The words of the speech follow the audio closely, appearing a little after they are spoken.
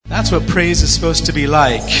That's what praise is supposed to be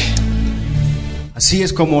like. Así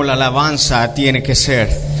es como la alabanza tiene que ser.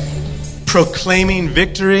 Proclaiming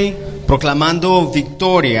victory, Proclamando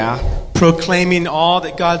victoria proclaiming all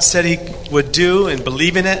that God said He would do and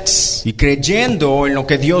believing it. y creyendo en lo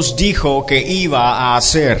que Dios dijo que iba a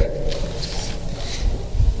hacer.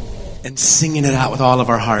 And singing it out with all of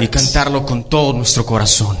our hearts. Y cantarlo con todo nuestro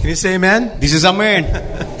corazón. Can you say amen? ¿Dices amén?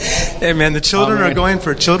 Amen. The children Amen. are going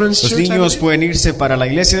for children's Los church. niños pueden irse para la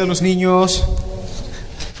iglesia de los niños.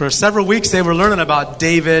 For several weeks they were learning about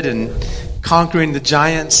David and conquering the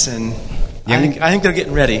giants, and I think they're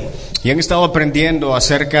getting ready. Y han estado aprendiendo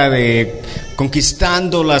acerca de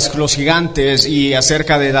conquistando los gigantes y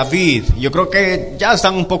acerca de David. Yo creo que ya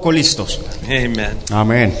están un poco listos. Amen.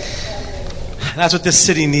 Amén. That's what this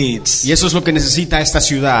city needs. Y eso es lo que necesita esta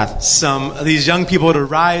ciudad. Some of these young people to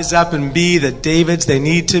rise up and be the Davids they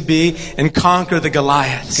need to be and conquer the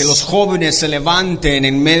Goliaths. Que los jóvenes se levanten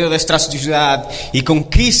en medio de esta ciudad y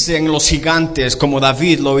conquisten los gigantes como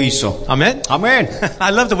David lo hizo. Amen. Amén.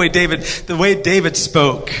 I love the way David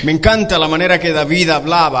spoke. Me encanta la manera que David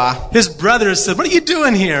hablaba. His brothers said, "What are you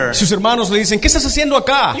doing here? Sus hermanos le dicen, ¿qué estás haciendo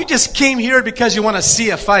acá? You just came here because you want to see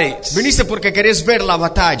a fight." Viniste porque querés ver la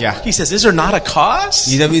batalla. He says, "Is there not a cause?"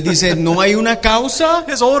 Y David dice, ¿no hay una causa?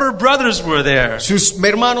 His older brothers were there. Sus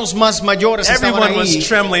hermanos más mayores estaban Everyone was ahí,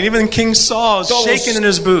 trembling. Even King Saul was todos shaking in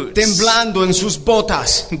his boots. temblando en sus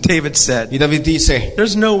botas. David said, Y David dice,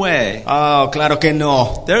 "There's no way. claro que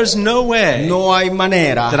no. There's no way No hay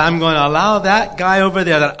manera that I'm going to allow that guy over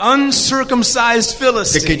there, that uncircumcised de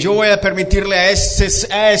Philistine, que yo voy a permitirle a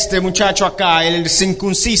este muchacho acá, el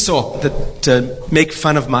circunciso, to make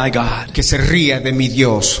fun of my God." que se ría de mi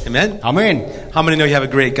Dios. Amen. Amén. How many know you have a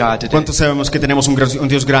great God today? ¿Cuántos sabemos que tenemos un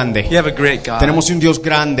Dios grande? You have a great God. Tenemos un Dios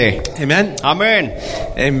grande. Amen. Amén.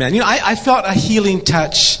 Amen. You know, I felt a healing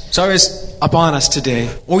touch ¿Sabes? upon us today.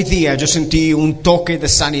 Hoy día yo sentí un toque de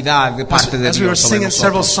sanidad de parte de As we were Dios sobre singing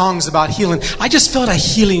several nosotros. songs about healing, I just felt a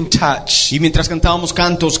healing touch. Y mientras cantábamos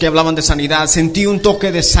cantos que hablaban de sanidad, sentí un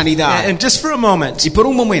toque de sanidad. And just for a moment, Y por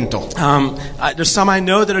un momento, there's some I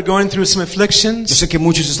know that are going through some yo afflictions, sé que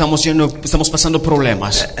muchos estamos pasando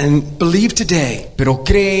problemas, and believe today pero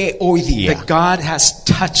cree hoy día that God has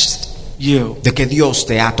touched you. de que Dios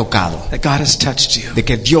te ha tocado, That God has touched you. de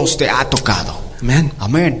que Dios te ha tocado. Amen.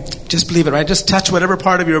 Amén. Just believe it, right? Just touch whatever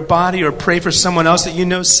part of your body, or pray for someone else that you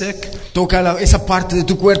know sick. Toca esa parte de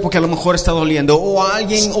tu cuerpo que a lo mejor está doliendo, o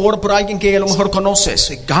ora por alguien que a lo mejor conoces.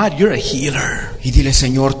 Say, "God, you're a healer. Y dile,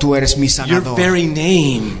 Señor, tú eres mi Your sanador. very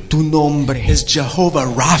name Tu nombre is Jehovah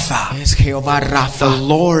Rapha, es Jehová the Rafa,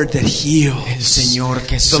 Lord that el heals, Señor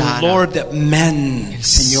que the sana, Lord that el mends,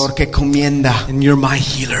 Señor que comienda. and you're my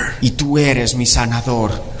healer." Y tú eres mi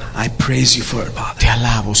sanador. I praise you for it, Father. Te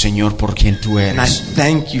alabo, Señor, por quien tú And I eres.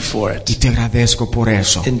 thank you for it. Y te agradezco por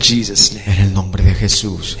eso. In Jesus' name. En el nombre de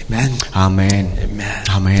Jesús. Amen. Amén. Amen.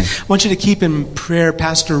 Amén. I want you to keep in prayer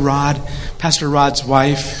Pastor Rod's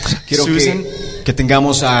wife, Quiero Susan. que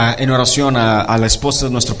tengamos en oración a la esposa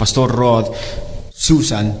de nuestro pastor Rod,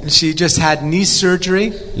 Susan. She just had knee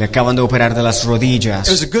surgery. Le acaban de operar de las It was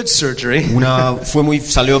rodillas. a good surgery,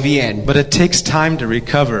 Salió bien, but it takes time to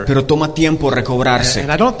recover. pero toma tiempo recobrarse.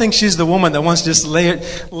 And I don't think she's the woman that wants to just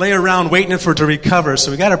lay around waiting for it to recover.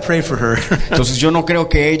 So we got to pray for her. Entonces yo no creo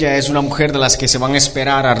que ella es una mujer de las que se van a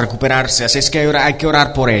esperar a recuperarse, así es que hay que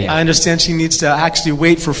orar por ella. I understand she needs to actually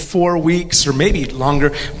wait for 4 weeks or maybe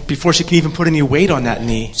longer before she can even put any weight on that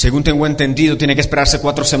knee. Según tengo entendido, tiene que esperarse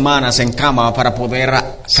 4 semanas en cama para poder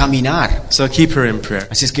caminar. So keep her in prayer.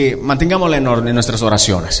 Así es que mantengámosla en nuestras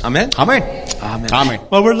oraciones. Amen. Amén. Amen. Amén.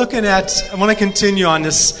 Well, I want to continue on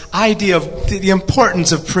this idea of the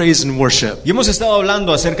importance of praise and worship. Y hemos estado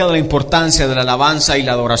hablando acerca de la importancia de la alabanza y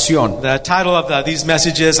la adoración. The title of these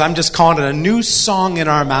messages, I'm just calling it a new song in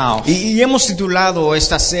our mouth. Y hemos titulado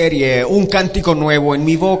esta serie Un cántico nuevo en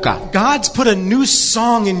mi boca. God's put a new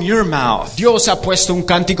song in your mouth. Dios ha puesto un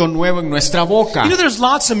cántico nuevo en nuestra boca. You know, there's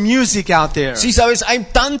lots of music out there. Sí, sabes, hay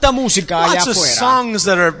tanta música allá Lots of afuera. songs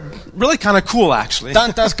that are really kind of cool, actually.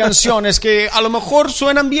 Tantas canciones que a lo mejor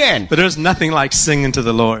suenan bien. But there's nothing like singing to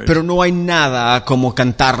the Lord. Pero no hay nada como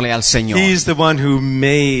cantarle al Señor. He's the one who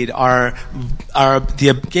made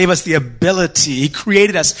gave us the ability. He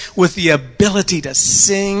created us with the ability to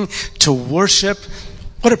sing, to worship.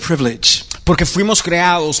 What a privilege. Porque fuimos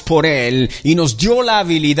creados por Él y nos dio la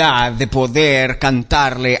habilidad de poder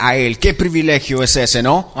cantarle a Él. Qué privilegio es ese,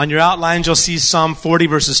 ¿no? On your outlines, you'll see Psalm 40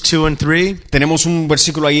 verses 2 and 3. Tenemos un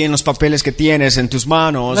versículo ahí en los papeles que tienes en tus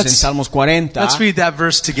manos, en Salmos 40. Let's read that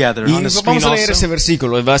verse together Y on the screen vamos a leer ese also.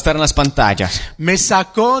 versículo, va a estar en las pantallas. Me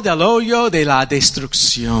sacó del hoyo de la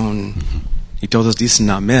destrucción. Y todos dicen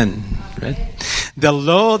amén. Right? Del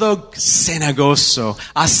lodo cenagoso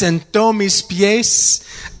asentó mis pies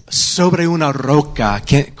sobre una roca.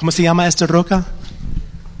 ¿Cómo se llama esta roca?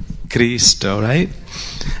 Cristo, right?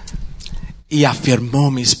 Y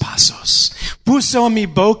afirmó mis pasos. Puso en mi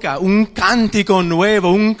boca un cántico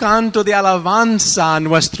nuevo, un canto de alabanza a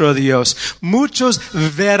nuestro Dios. Muchos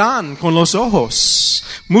verán con los ojos.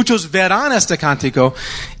 Muchos verán este cántico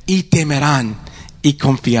y temerán y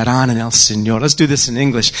confiarán en el Señor. Let's do this in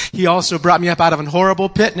English. He also brought me up out of a horrible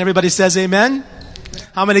pit. And everybody says amen.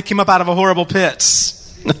 How many came up out of a horrible pit?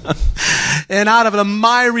 And out of the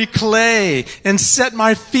miry clay and set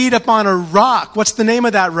my feet upon a rock. What's the name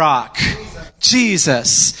of that rock?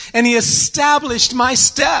 Jesus. And he established my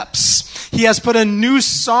steps. He has put a new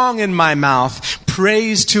song in my mouth.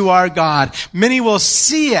 Praise to our God. Many will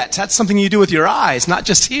see it. That's something you do with your eyes, not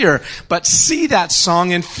just hear, but see that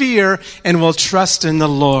song in fear and will trust in the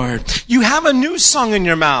Lord. You have a new song in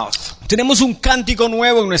your mouth. Tenemos un cántico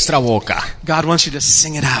nuevo en nuestra boca. God wants you to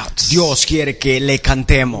sing it out. Dios quiere que le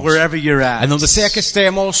cantemos. Wherever you're at. En donde sea que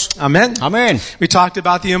estemos. Amen. Amén. We talked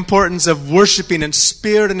about the importance of worshiping in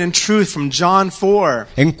spirit and in truth from John 4.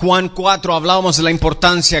 En Juan 4 hablábamos de la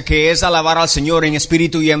importancia que es alabar al Señor en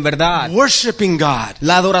espíritu y en verdad. Worshiping God.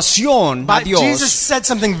 La adoración a But Dios. Jesus said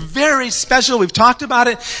something very special. We've talked about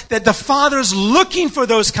it, that the Father's looking for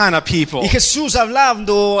those kind of people. Y Jesús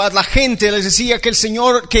hablando a la gente les decía que el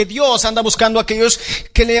Señor, que Dios anda buscando a aquellos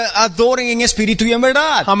que le adoren en espíritu y en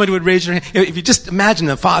verdad. How many would raise your hand? If you just imagine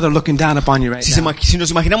the Father looking down upon you right now. Si nos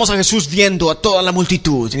imaginamos a Jesús viendo a toda la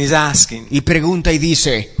multitud And he's asking, y pregunta y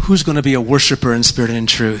dice, who's going to be a worshiper in spirit and in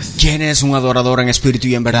truth? ¿quién es un adorador en espíritu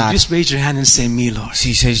y en verdad? Just raise your hand and say, me, Lord.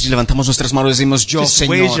 Si levantamos nuestras manos y decimos, yo, Just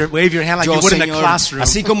Señor. wave your hand like Yo, you would in a Señor. classroom.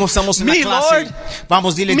 Así como estamos en la Me, clase. Lord.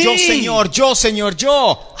 Vamos, dile, Me. yo, Señor, yo, Señor,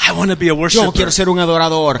 yo. I want to be a Yo worshiper quiero ser un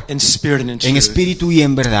adorador in spirit and in truth. en espíritu y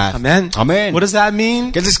en verdad. Amen. Amén. What does that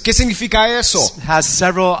mean? ¿Qué significa eso? Has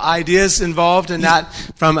several ideas involved in that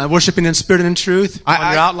from worshiping in spirit and in truth. On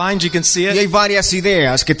your outlines, you can see Y hay it. varias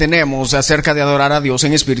ideas que tenemos acerca de adorar a Dios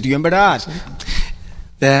en espíritu y en verdad.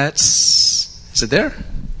 Is it there?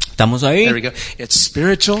 Estamos ahí. There we go. It's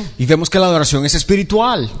spiritual. Y vemos que la adoración es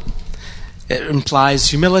espiritual. It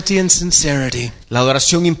implies humility and sincerity. La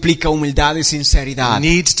adoración implica humildad y sinceridad. It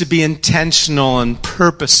needs to be intentional and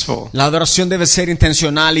purposeful. La adoración debe ser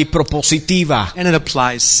intencional y propositiva. And it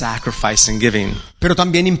applies sacrifice and giving. Pero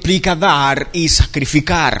también implica dar y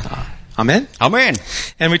sacrificar. Amen. Amén.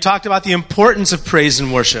 And we talked about the importance of praise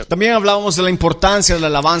and worship. También hablábamos de la importancia de la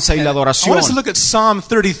alabanza y la I adoración. want us to look at Psalm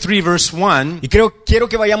 33 verse 1. Y quiero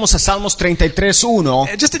que vayamos a Salmos 33:1,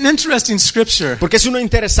 Just an interesting scripture. porque es una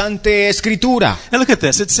interesante escritura. And look at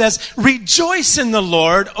this. It says, "Rejoice in the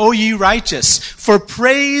Lord, O ye righteous, for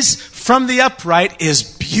praise from the upright is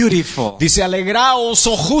beautiful." Dice, alegraos,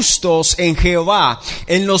 oh justos, en Jehová.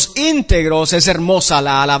 En los íntegros es hermosa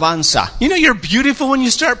la alabanza. You know you're beautiful when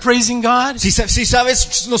you start praising God? Si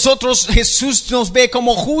sabes, nosotros, Jesús nos ve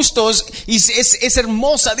como justos y es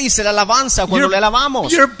hermosa, dice la alabanza cuando le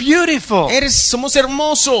alabamos. You're beautiful Somos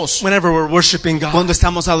hermosos whenever we're worshiping God. cuando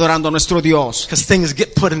estamos adorando a nuestro Dios. Because things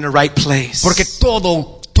get put in the right place. Porque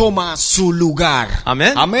todo toma su lugar.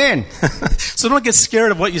 Amén. Amén. So don't get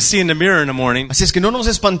scared of what you see in the mirror in the morning. Así es que no nos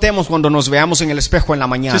espantemos cuando nos veamos en el espejo en la Just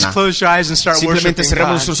mañana. close your eyes and start Simplemente worshiping cerremos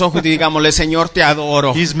God. nuestros ojos y digámosle, Señor, te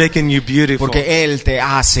adoro. He's making you beautiful. Porque Él te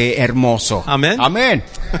hace hermoso. Amén. Amén.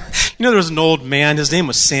 You know, there was an old man. His name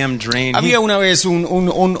was Sam Drain. Había una vez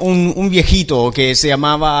un viejito que se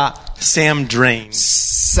llamaba Sam Drain.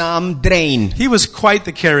 Sam Drain. He was quite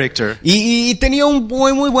the character. Y tenía un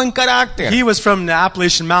muy buen carácter. He was from the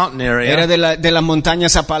Appalachian Mountain Era area. de las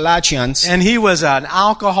montañas Appalachians. And he was an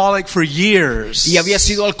alcoholic for years. Y había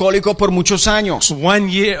sido alcohólico por muchos años.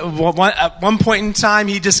 At one point in time,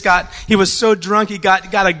 he was so drunk, he got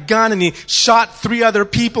a gun and he shot 3 other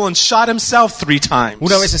people and shot himself 3 times.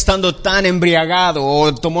 Una vez estando tan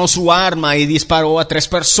embriagado, tomó su arma y disparó a 3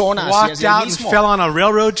 personas. Y Walked así él out and mismo. fell on a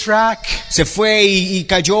railroad track Se fue y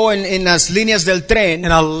cayó en las líneas del tren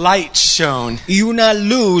and a light shone. y una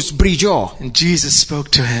luz brilló. And Jesus spoke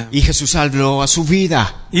to him. Y Jesús habló a su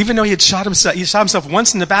vida. Even though he shot himself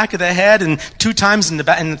once in the back of the head and 2 times in the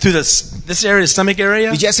back and through this area, stomach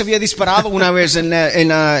area. Y ya se había disparado una vez en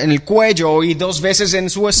el cuello y 2 veces en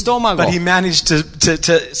su estómago. But he managed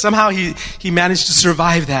to somehow he managed to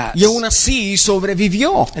survive that. Y aún así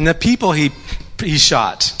sobrevivió. And the people he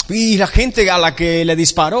shot, Y la gente a la que le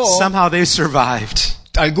disparó somehow they survived.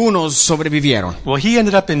 algunos sobrevivieron. Well, he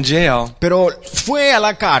ended up in jail, Pero fue a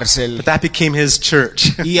la cárcel but that became his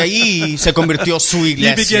church. y ahí se convirtió su He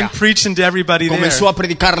began iglesia. preaching to everybody there. Comenzó a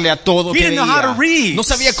predicarle a todo He que didn't know how to veía. read. No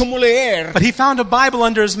sabía cómo leer, But he found a Bible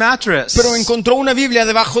under his mattress. pero encontró una Biblia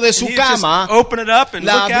debajo de su And he just cama open it up and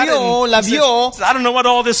la look at it. abrió, And la he said, vio. I don't know what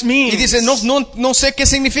all this means. y dice, no sé qué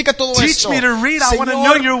significa todo Teach esto. me to read. I want to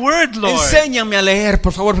know your word, Lord. Enséñame a leer,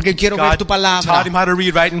 por favor, porque quiero ver God tu taught palabra. him how to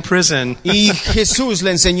read right in prison. Y Jesús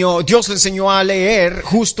le enseñó, Dios le enseñó a leer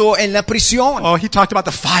justo en la prisión. Oh, he talked about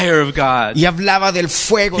the fire of God. Y hablaba del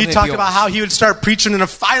fuego He de talked Dios. about how he would start preaching and the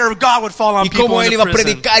fire of God would fall on Y people cómo él in iba the a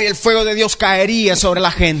prison. predicar y el fuego de Dios caería sobre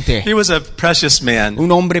la gente. He was a precious man.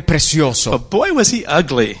 Un hombre precioso. But boy, was he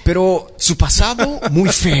ugly. Pero su pasado muy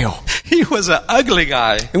feo. He was an ugly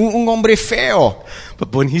guy. Un hombre feo.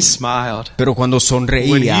 But when he smiled, Pero cuando when he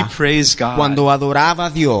sonreía, praised God, cuando adoraba a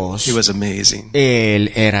Dios, he was amazing.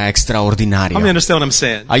 él era extraordinario. How many understand what I'm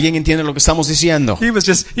saying? ¿Alguien entiende lo que estamos diciendo?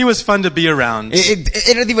 He was fun to be around.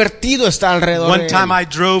 Era divertido estar alrededor One de time él. I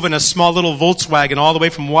drove in a small little Volkswagen all the way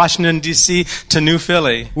from Washington, D.C. to New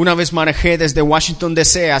Philly. Una vez manejé desde Washington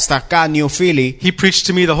D.C. hasta acá, New Philly, He preached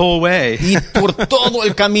to me the whole way. y por todo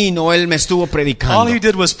el camino él me estuvo All predicando. he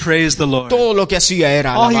did was praise the Lord. Todo lo que hacía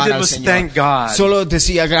era All he alabar did al was Señor. thank God. Solo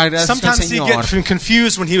decía gracias al Sometimes he'd Señor. get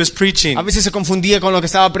confused when he was preaching. A veces se confundía con lo que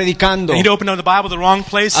estaba predicando. He'd open up the Bible the wrong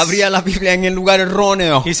place. Abría la Biblia en el lugar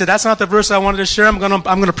erróneo. He said, "That's not the verse I wanted to share. I'm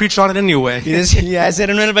gonna preach on it Y anyway." decía, ese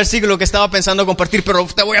no era el versículo que estaba pensando compartir, pero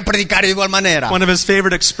te voy a predicar de igual manera. One of his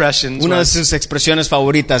favorite expressions Una de was, sus expresiones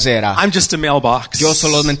favoritas era, "I'm just a mailbox. yo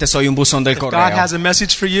solamente soy un buzón del If God correo. has a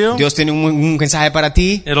message for you, Dios tiene un mensaje para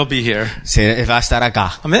ti, it'll be here." va a estar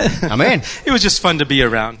acá. Amen. Amén. It was just fun to be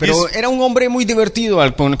around. Pero era un hombre muy divertido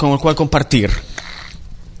con el cual compartir.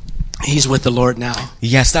 He's with the Lord now. Y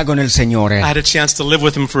ya está con el Señor. I had a chance to live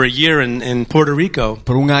with him for a year in Puerto Rico.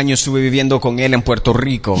 Por un año estuve viviendo con él en Puerto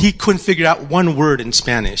Rico. He couldn't figure out one word in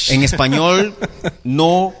Spanish. En español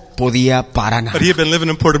no podía para nada. But he had been living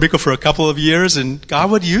in Puerto Rico for a couple of years, and God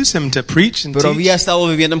would use him to preach and Pero teach. había estado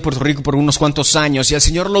viviendo en Puerto Rico por unos cuantos años y el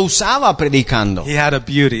Señor lo usaba predicando. He had a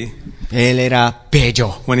beauty Él era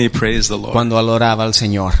bello when he praised the Lord. cuando adoraba al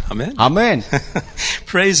Señor. Amen. Amén.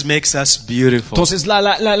 Praise makes us beautiful. Entonces la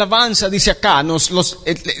alabanza dice acá,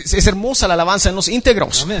 es hermosa la alabanza en los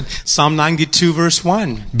íntegros. Amen. Psalm 92 verse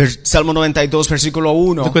 1. Salmo 92 versículo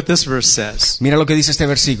 1. Look what this verse says. Mira lo que dice este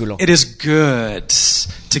versículo. It is good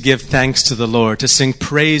to give thanks to the Lord, to sing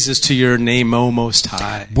praises to your name, O Most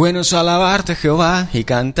High. Bueno es alabarte, Jehová, y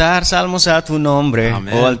cantar salmos a tu nombre,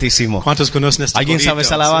 Amen. oh Altísimo. ¿Cuántos conocen este ¿Alguien sabe corito?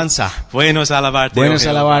 esa alabanza? Bueno es alabarte, Bueno oh es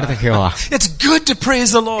Jehová. alabarte, Jehová. It's good to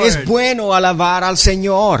praise the Lord. Es bueno alabar al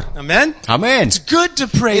Señor. Amen. Amén. It's good to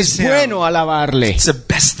praise Es Him. bueno alabarle. It's the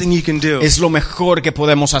best thing you can do. Es lo mejor que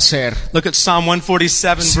podemos hacer. Look at Psalm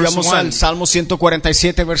 147 Si verse vamos 1. al Salmo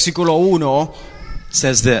 147 versículo 1, It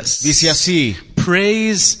says this. dice así: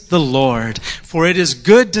 Praise the Lord, for it is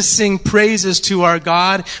good to sing praises to our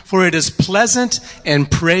God, for it is pleasant and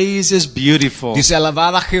praise is beautiful. Dice,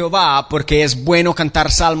 alabad a Jehová, porque es bueno cantar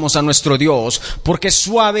salmos a nuestro Dios, porque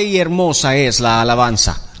suave y hermosa es la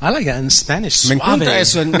alabanza. I like that in Spanish. Me Suave. encanta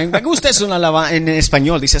eso, me gusta eso en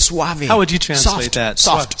español, dice suave. How would you translate Soft, that?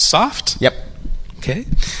 Soft. Soft? Yep. Okay.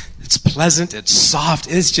 It's pleasant, it's soft,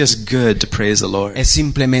 it's just good to praise the Lord. Es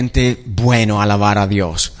simplemente bueno alabar a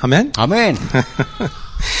Dios. Amen? Amén.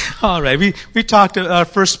 All right, we talked our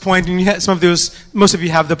first point, and you had most of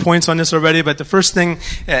you have the points on this already, but the first thing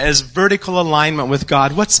is vertical alignment with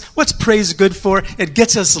God. What's praise good for? It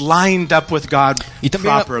gets us lined up with God Y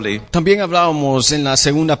properly. también hablábamos en la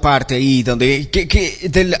segunda parte ahí donde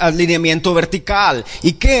del alineamiento vertical.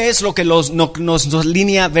 ¿Y qué es lo que nos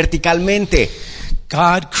alinea verticalmente?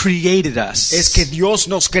 God created us Es que Dios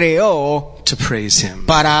nos creó to praise Him.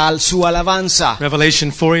 para su alabanza.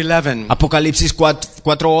 Revelation 4:11 Apocalipsis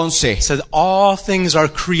 4:11 says all things are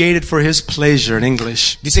created for His pleasure in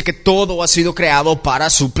English, dice que todo ha sido creado para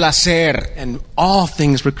su placer. and all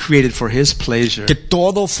things were created for His pleasure. Que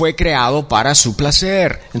todo fue creado para su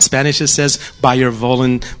placer. In Spanish it says by your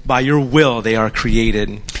will they are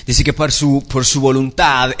created. Dice que por su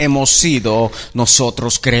voluntad hemos sido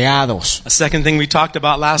nosotros creados. A second thing we talked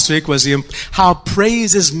about last week was how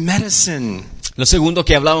praise is medicine. Lo segundo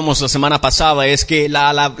que hablábamos la semana pasada es que la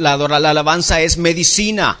alabanza es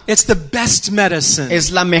medicina. It's the best medicine. Es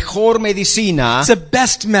la mejor medicina. It's the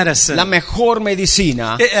best medicine. La mejor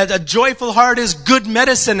medicina. A joyful heart is good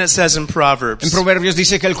medicine, it says in Proverbs. En Proverbios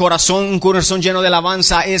dice que un corazón lleno de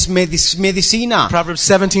alabanza es medicina. Proverbs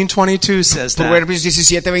 17:22 says that. Proverbios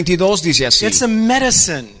 17:22 dice así. It's a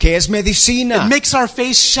medicine. Que es medicina. It makes our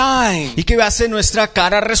face shine. Y que hace nuestra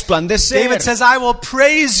cara resplandecer. David says, I will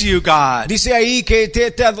praise you, God. Dice ahí que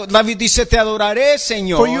David dice, te adoraré,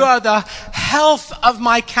 Señor. For you are the health of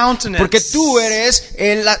my countenance. Porque tú eres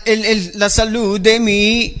la salud de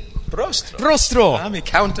mi rostro. My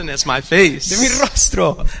countenance, my face. De mi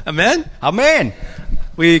rostro. Amen? Amén.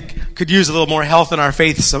 We could use a little more health in our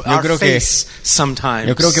faith, face sometimes.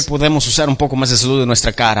 Yo creo que podemos usar un poco más de salud en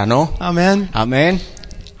nuestra cara, ¿no? Amen. Amén.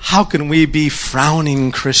 How can we be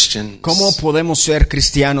frowning Christians? ¿Cómo podemos ser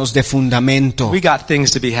cristianos de fundamento? We got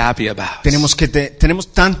things to be happy about. Tenemos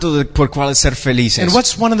tanto por cual ser felices. And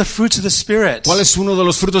what's one of the fruits of the Spirit? ¿Cuál es uno de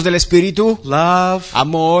los frutos del Espíritu? Love.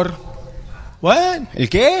 Amor. What? ¿El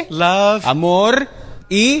qué? Love. Amor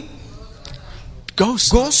y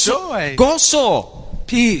gozo. Joy. Gozo.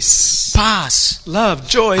 Peace. Paz. Love,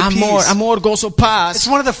 joy, amor, peace. Amor, gozo, paz. It's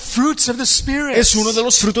one of the fruits of the Spirit. Es uno de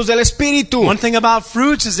los frutos del Espíritu. One thing about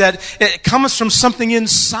fruits is that it comes from something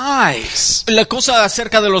inside. La cosa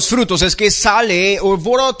acerca de los frutos es que sale o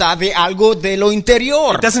brota de algo de lo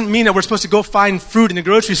interior. It doesn't mean that we're supposed to go find fruit in the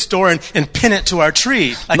grocery store and pin it to our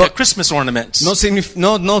tree like a Christmas ornament.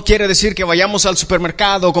 No quiere decir que vayamos al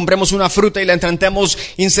supermercado, compremos una fruta y la intentemos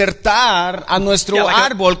insertar a nuestro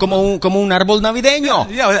árbol como un árbol navideño.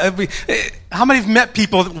 Yeah, how many have met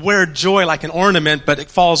people that wear joy like an ornament, but it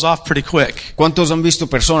falls off pretty quick? ¿Cuántos han visto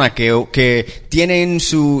personas que tienen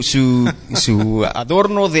su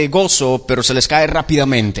adorno de gozo, pero se les cae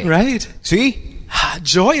rápidamente? Right? ¿Sí?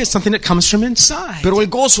 Joy is something that comes from inside. Pero el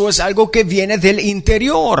gozo es algo que viene del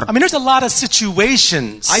interior. I mean, there's a lot of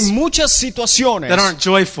situations Hay muchas situaciones that aren't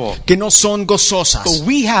joyful, que no son gozosas. but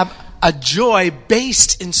we have a joy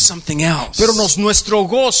based in something else. Pero nuestro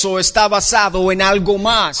gozo está basado en algo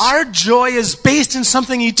más. Our joy is based in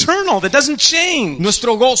something eternal that doesn't change.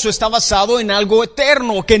 Nuestro gozo está basado en algo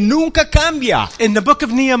eterno que nunca cambia. In the book of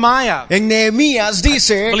Nehemiah, En Nehemías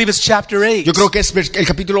dice, I believe it's chapter 8, yo creo que es el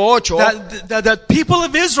capítulo 8, that the people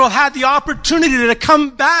of Israel had the opportunity to come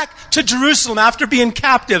back to Jerusalem after being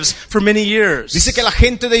captives for many years. dice que la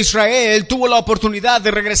gente de Israel tuvo la oportunidad de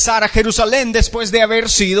regresar a Jerusalén después de haber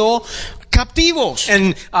sido captivos.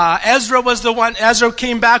 And Ezra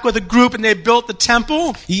came back with a group and they built the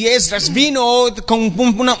temple. Y Esdras vino con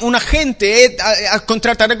una gente a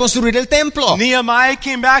tratar de construir el templo. Nehemiah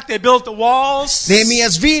came back, they built the walls.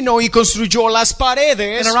 Nehemías vino y construyó las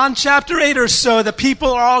paredes. And around chapter 8 or so, the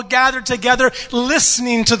people are all gathered together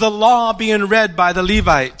listening to the law being read by the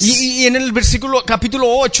Levites. Y en el capítulo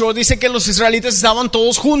 8 dice que los israelitas estaban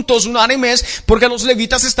todos juntos, unánimes, porque los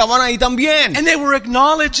levitas estaban ahí también. And they were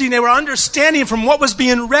acknowledging, they were understanding from what was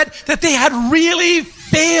being read that they had really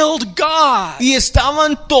failed God. Y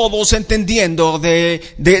estaban todos entendiendo de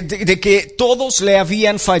que todos le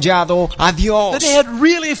habían fallado a Dios. That they had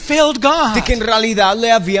really failed God. De que en realidad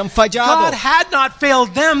le habían fallado. God had not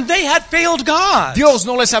failed them, they had failed God. Dios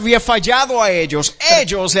no les había fallado a ellos,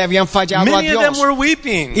 ellos le habían fallado a Many of them Dios. were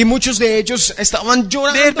weeping. Y muchos de ellos estaban They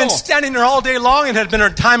had been llorando. standing there all day long and had been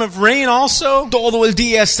a time of rain also. Todo el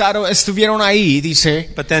día estuvieron ahí, dice.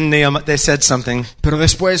 But then they said something. Pero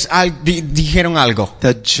después dijeron algo.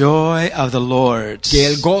 The joy of the Lord Que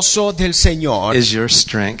el gozo del Señor is your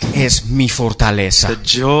strength. es mi fortaleza. The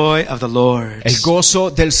joy of the Lord El gozo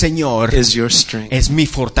del Señor is your strength. es mi How many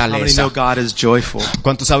fortaleza. know God is joyful?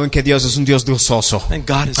 ¿Cuántos saben que Dios es un Dios gozoso? And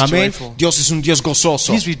God is Amén. joyful. Dios es un Dios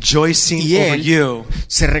gozoso. He's rejoicing Y over Él you.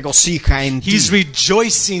 se regocija en ti. He's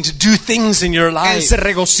rejoicing to do things in your Él life. se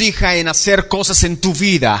regocija en hacer cosas en tu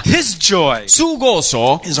vida. His joy Su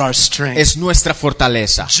gozo is our strength. es nuestra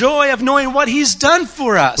fortaleza. Joy of knowing what He's done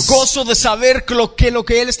for us. Gozo de saber lo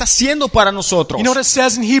que Él está haciendo para nosotros. You know what it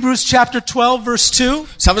says in Hebrews chapter 12 verse 2?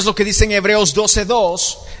 ¿Sabes lo que dice en Hebreos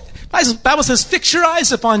 12:2? The Bible says, fix your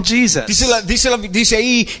eyes upon Jesus. Dice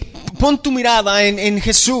ahí, pon tu mirada en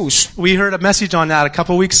Jesús. We heard a message on that a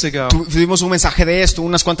couple weeks ago. Tuvimos un mensaje de esto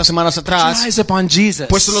unas cuantas semanas Fix your atrás. eyes upon Jesus,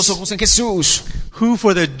 Puesto los ojos en Jesús, who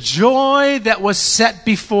for the joy that was set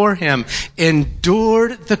before him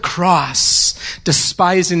endured the cross,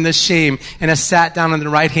 despising the shame, and has sat down on the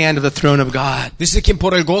right hand of the throne of God. Dice quien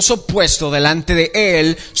por el gozo puesto delante de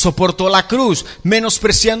él soportó la cruz,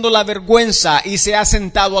 menospreciando la vergüenza, y se ha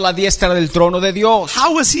sentado a la diestra del trono de Dios.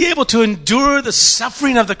 How was he able to endure the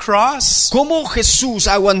suffering of the cross? ¿Cómo Jesús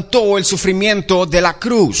aguantó el sufrimiento de la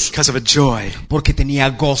cruz? Because of a joy Porque tenía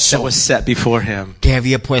that gozo was set before him. que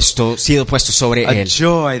había sido puesto sobre A él.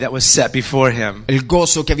 joy that was set before him. El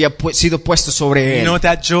gozo que había sido puesto sobre You know él. what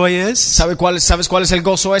that joy is? ¿Sabes cuál es el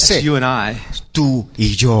gozo It's ese? you and I. Tú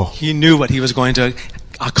y yo. He knew what he was going to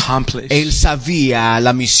accomplish. Él sabía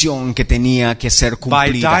la misión que tenía que ser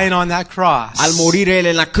By dying cumplida. on that cross, Al morir él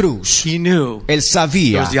en la cruz, he knew él there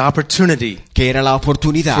sabía was the opportunity que era la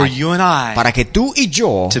oportunidad for you and I para que tú y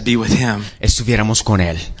yo to be with him. estuviéramos con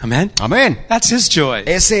él. Amen? Amén. That's his joy.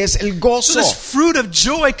 Ese es el So gozo. this fruit of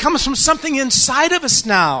joy comes from something inside of us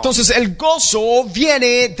now. Entonces el gozo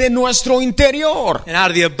viene de nuestro interior. And out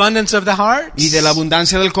of the abundance of the heart, Y de la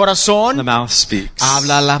abundancia del the corazón mouth speaks.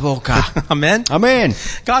 habla la boca. Amen? Amén.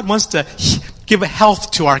 God wants to give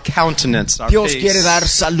health to our countenance, our Dios face. quiere dar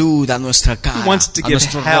salud a nuestra cara, He wants to a give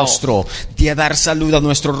nuestro health rostro, quiere dar salud a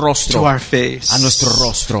nuestro to rostro, our face. a nuestro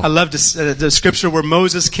rostro. I love the scripture where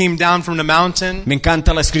Moses came down from the mountain. Me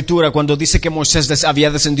encanta la escritura cuando dice que Moisés había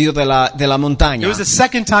descendido de la montaña. It was the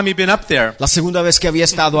second time he'd been up there. La segunda vez que había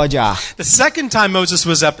estado allá. The second time Moses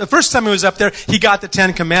was up, the first time he was up there, he got the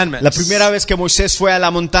 10 commandments. La primera vez que Moisés fue a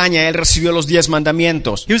la montaña, él recibió los 10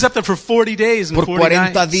 mandamientos. He was up there for 40 days and Por 40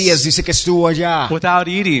 40 nights días dice que estuvo allá, without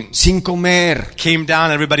eating. sin comer. Came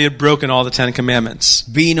down, everybody had broken all the 10 commandments.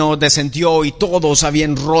 Vino, descendió y todos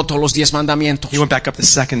habían roto los 10 mandamientos. He went back up the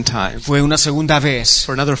second time Fue una segunda vez,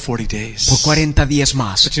 for another 40 days. por 40 días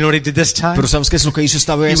más. But you know what he did this time? Pero ¿sabes qué es lo que hizo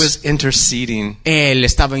esta He vez? was interceding, Él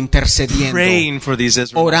estaba intercediendo, praying for these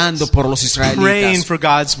Israelites, orando por los praying israelitas, for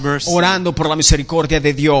God's mercy. orando por la misericordia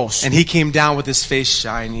de Dios. And he came down with his face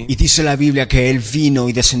shining. Y dice la Biblia que él vino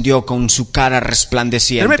y descendió con su cara There may be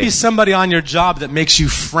resplandeciente. somebody on your job that makes you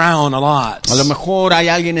frown a lot. A lo mejor hay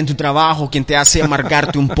alguien en tu trabajo quien te hace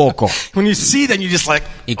amargarte un poco. When you see them, you just like,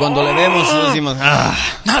 Y cuando le vemos, decimos,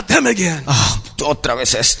 not them again. otra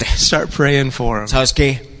vez este. Start praying for them. ¿Sabes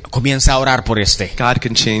qué? Comienza a orar por este. God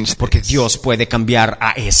can change Porque things. Dios puede cambiar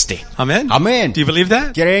a este. Amen? Amén. Do you believe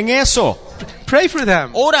that? ¿Creen eso? Pray for them.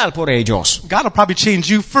 Ora por ellos. God will probably change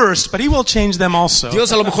you first, but he will change them also.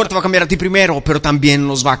 Dios a lo mejor te va a cambiar a ti primero, pero también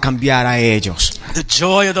los va a cambiar a ellos. The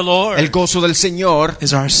joy of the Lord El gozo del Señor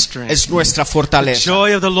is our strength. es nuestra The fortaleza.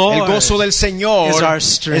 joy of the Lord El gozo del is Señor our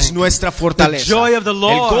strength. es nuestra fortaleza. The joy of the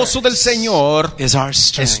Lord El gozo del Señor is our es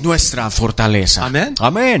strength. nuestra fortaleza. Amén.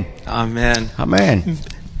 Amén. Amen. Amén.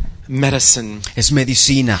 Medicine. Es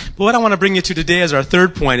medicina. But what I want to bring you to today is our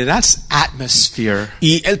third point, and that's atmosphere.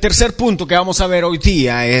 Y el tercer punto que vamos a ver hoy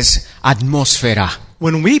día es atmósfera.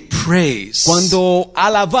 When we praise Cuando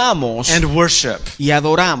alabamos and worship, y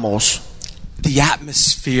adoramos, the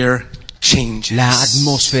atmosphere changes. la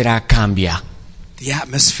atmósfera cambia. The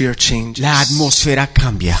atmosphere changes. La atmósfera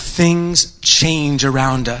cambia. Things change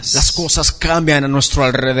around us. Las cosas cambian a nuestro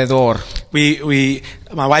alrededor.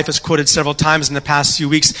 My wife has quoted several times in the past few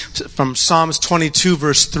weeks from Psalms 22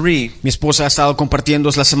 verse 3. Mi esposa ha estado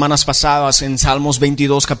compartiendo las semanas pasadas en Salmos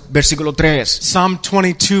 22, versículo 3. Psalm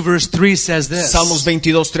 22 verse 3 says this. Salmos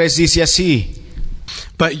 22, 3 dice así.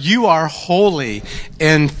 But you are holy,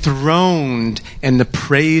 enthroned in the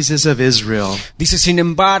praises of Israel. Dice, sin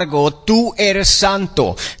embargo, tú eres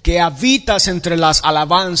santo, que habitas entre las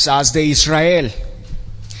alabanzas de Israel.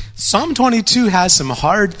 Psalm 22 has some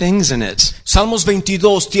hard things in it. Salmos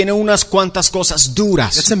 22 tiene unas cuantas cosas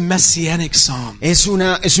duras. It's a messianic psalm. Es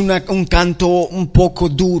un canto un poco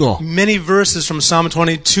duro. Many verses from Psalm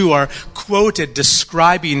 22 are quoted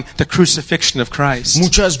describing the crucifixion of Christ.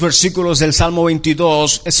 Muchos versículos del Salmo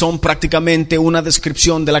 22 son prácticamente una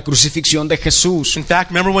descripción de la crucifixión de Jesús. In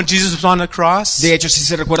fact, remember when Jesus was on the cross? De hecho, si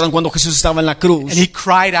se recuerdan cuando Jesús estaba en la cruz And he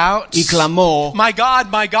cried out, y clamó, my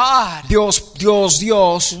God, Dios, Dios,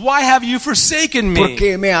 Dios, why have you forsaken ¿por me?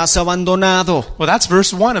 qué me has abandonado? Well, that's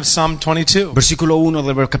verse 1 of Psalm 22. Versículo 1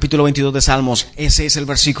 del capítulo 22 de Salmos. Ese es el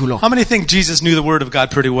versículo. How many think Jesus knew the word of God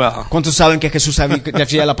pretty well? ¿Cuántos saben que Jesús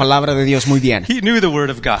sabía la palabra de Dios muy bien? He knew the word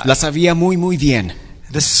of God. La sabía muy, muy bien.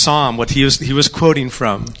 This psalm, what he was quoting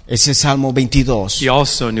from, Ese Salmo 22. he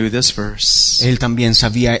also knew this verse. Él también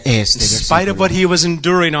sabía este In spite of versículo. what he was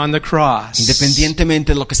enduring on the cross,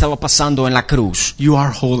 Independientemente de lo que estaba pasando en la cruz, you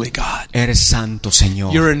are holy, God. eres santo,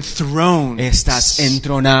 Señor. You're enthroned Estás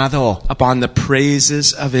entronado upon the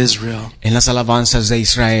praises of Israel. en las alabanzas de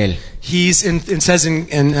Israel. It says in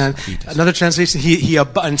another translation,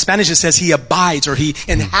 in Spanish it says he abides or he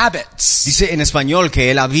inhabits. Dice en español que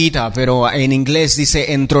él habita, pero en inglés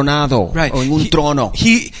dice entronado, Right. o en un trono.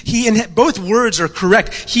 Both words are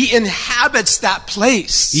correct. He inhabits that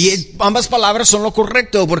place. Y ambas palabras son lo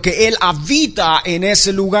correcto, porque él habita en ese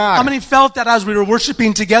How lugar. many felt that as we were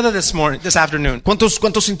worshiping together this afternoon?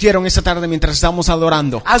 ¿Cuántos sintieron esta tarde mientras estábamos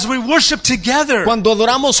adorando? As we worship together, Cuando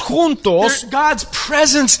adoramos juntos, God's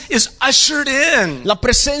presence is ushered in. la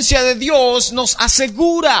presencia de Dios nos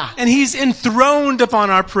asegura And he's enthroned upon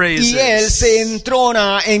our y Él praises. se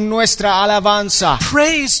entrona en nuestra alabanza.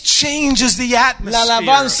 Praise changes the La atmosphere.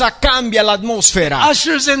 alabanza cambia la atmósfera.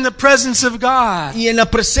 Ushers in the presence of God. Y en la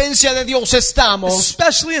presencia de Dios estamos,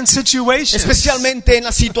 Especially in situations especialmente en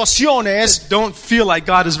las situaciones don't feel like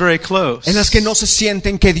God is very close. en las que no se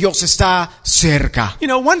sienten que Dios está cerca. You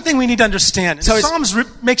know, one thing we need to understand, and ¿Sabes? Psalms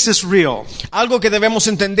makes this real. Algo que debemos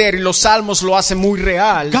entender, y los salmos lo hacen muy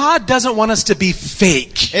real, God doesn't want us to be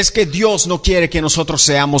fake. es que Dios no quiere que nosotros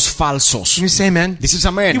seamos falsos. Can you say amen? Dices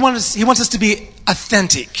amén. He wants us to be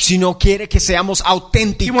authentic. Sino quiere que seamos He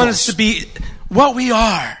wants us to auténticos, be what we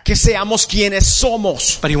are. que seamos quienes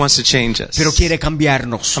somos, But he wants to change us. pero quiere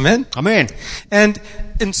cambiarnos. Amen? Amén. And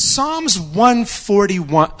in Psalms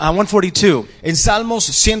 142, En Salmos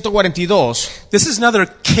 142, this is another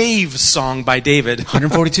cave song by David.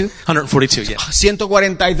 142, 142, yeah.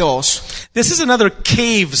 142, This is another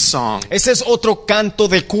cave song. ese es otro canto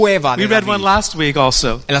de cueva de We read David. one last week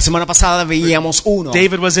also. En la semana pasada veíamos uno.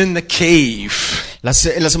 David was in the cave, La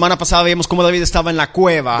semana pasada veíamos cómo David estaba en la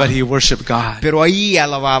cueva, but he worshiped God. pero ahí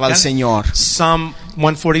alababa al Yeah. Señor. Psalm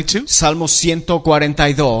 142. Salmo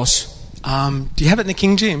 142. Do you have it in the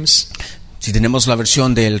King James? Si tenemos la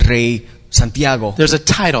versión del Rey Santiago, There's a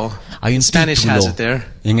title. hay un Spanish título. has it there.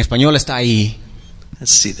 En español está ahí,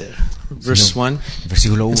 Let's see there. Verse 1.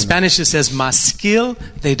 versículo In 1. Spanish it says, Masquil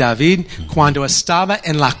de David cuando estaba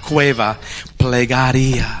en la cueva,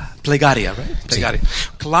 plegaria, right? Plegaria.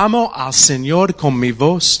 Clamo al Señor con mi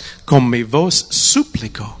voz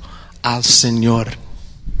súplico al Señor.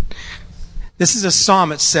 This is a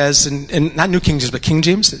psalm, it says, in not New King James, but King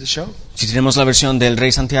James, does it show? Si tenemos la versión del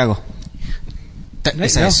Rey Santiago.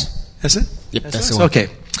 Esa No. es. That's it? Yep, that's the it? one. Okay.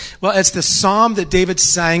 Well, it's the psalm that David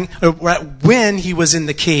sang when he was in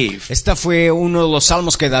the cave. Esta fue uno de los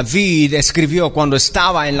salmos que David escribió cuando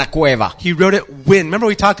estaba en la cueva. He wrote it when. Remember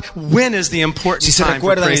we talked, when is the important Si se time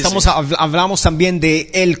for recuerdan, praising. hablamos también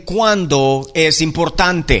de el cuándo es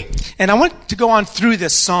importante. And I want to go on through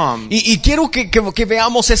this psalm Y quiero que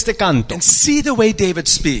veamos este canto and see the way David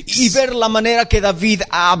speaks. y ver la manera que David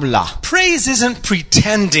habla. Praise isn't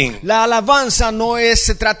pretending. La alabanza no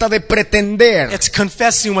se trata de pretender, It's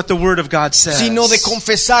confessing what the Word of God says. sino de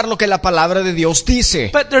confesar lo que la palabra de Dios dice.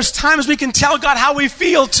 But there's times we can tell God how we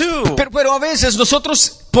feel too. Pero a veces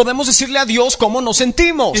nosotros podemos decirle a Dios cómo nos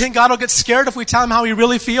sentimos. You think God will get scared if we tell him how we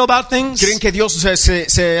really feel about things? ¿Creen que Dios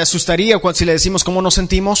se asustaría si le decimos cómo nos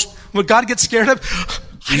sentimos? Would God get scared of?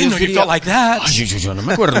 I didn't know you felt like that. Ay, yo no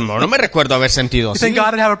me acuerdo, no me recuerdo haber sentido You así. think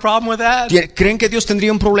God would have a problem with that? ¿Creen que Dios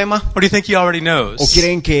tendría un problema? Or do you think he already knows? ¿O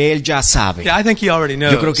creen que Él ya sabe? Yeah, I think he already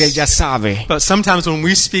knows. Yo creo que Él ya sabe. But sometimes when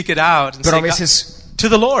we speak it out and Pero a say, veces to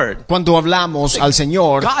the Lord, cuando hablamos al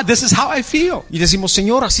Señor God, this is how I feel. y decimos,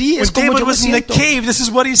 Señor, así When es como David yo me was in the siento. cave, this is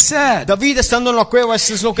what he said. David estando en la cueva,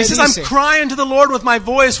 eso es lo que He says, I'm dice. crying to the Lord with my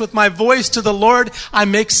voice to the Lord, I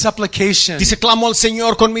make supplication. Dice, clamo al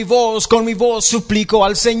Señor con mi voz suplico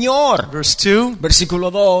al Señor. Verse 2, Versículo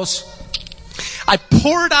 2. I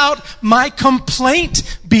poured out my complaint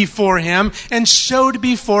before him and showed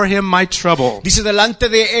before him my trouble. Dice, delante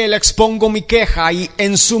de Él expongo mi queja y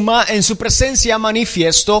en su presencia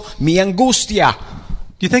manifiesto mi angustia.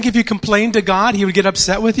 Do you think if you complained to God, he would get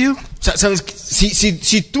upset with you? ¿Sabes?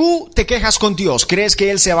 Si tú te quejas con Dios, ¿crees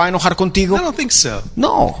que Él se va a enojar contigo? I don't think so.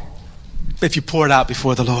 No. If you pour it out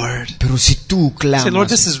before the Lord. Pero si tú Say, Lord, clamas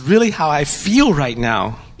this is really how I feel right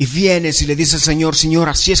now. y vienes y le dices al Señor, Señor,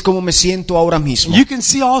 así es como me siento ahora mismo. You can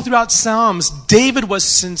see all throughout Psalms, David was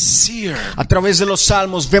sincere. A través de los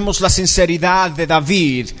salmos vemos la sinceridad de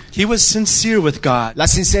David, He was sincere with God. la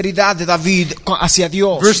sinceridad de David hacia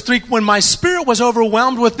Dios. Verse 3, when my spirit was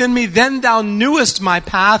overwhelmed within me, then thou knewest my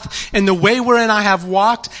path, and the way wherein I have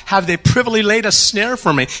walked, have they privily laid a snare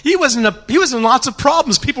for me. He was in lots of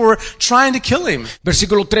problems. People were trying to kill him.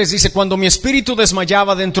 Versículo 3 dice, cuando mi espíritu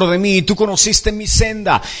desmayaba dentro de mí, tú conociste mi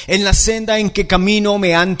senda, en la senda en que camino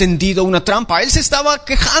me han tendido una trampa. Él se estaba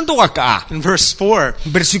quejando acá. In verse 4,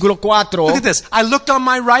 Versículo 4. look at this. I looked on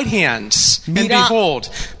my right hand, and Mira. behold,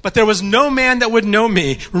 but there was no man that would know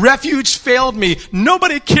me. Refuge failed me.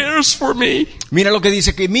 Nobody cares for me. Mira lo que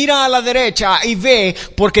dice, que mira a la derecha y ve,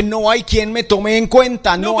 porque no hay quien me tome en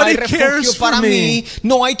cuenta, no hay Nobody refugio cares for para me. mí,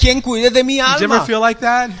 no hay quien cuide de mi Did you ever alma. feel like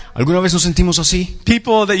that? ¿Alguna vez nos sentimos así?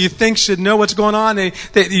 People that you think should know what's going on,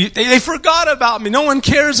 they forgot about me. No one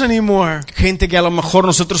cares anymore. Gente que a lo mejor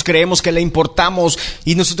nosotros creemos que le importamos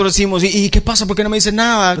y nosotros decimos, ¿y qué pasa? ¿Por qué no me dice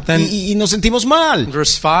nada? But then- Y nos sentimos mal.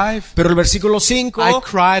 Verse 5, Pero el versículo 5 I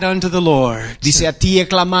cried unto the Lord. dice, a ti he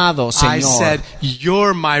clamado, I Señor. said,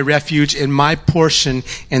 you're my refuge and my portion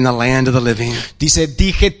in the land of the living. Dice,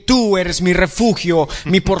 dije, tú eres mi refugio,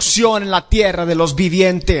 mi porción en la tierra de los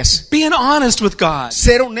vivientes. Being honest with God.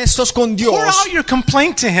 Ser honestos con Dios. Pour out your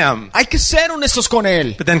complaint to Him. Hay que ser honestos con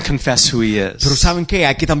Él. But then confess who He Pero is. ¿saben qué?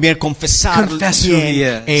 Hay que también confesar Confess who quién He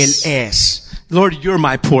Él is. es. Lord, you're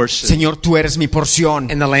my portion Señor, tú eres mi porción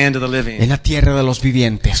in the land of the en living. la tierra de los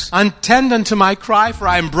vivientes. Attend unto my cry, for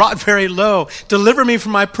I am brought very low. Deliver me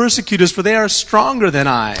from my persecutors, for they are stronger than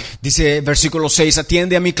I. Dice versículo 6,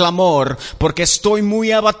 atiende a mi clamor, porque estoy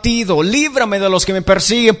muy abatido. Líbrame de los que me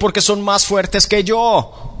persiguen, porque son más fuertes que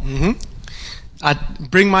yo. I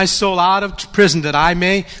bring my soul out of prison that I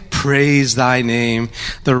may praise thy name.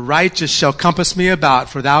 The righteous shall compass me about,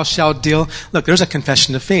 for thou shalt deal. Look, there's a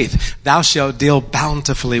confession of faith. Thou shalt deal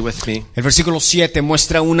bountifully with me. El versículo 7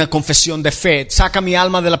 muestra una confesión de fe. Saca mi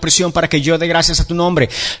alma de la prisión para que yo dé gracias a tu nombre.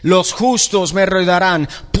 Los justos me rodearán,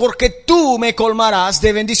 porque tú me colmarás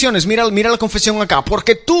de bendiciones. Mira la confesión acá.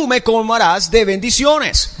 Porque tú me colmarás de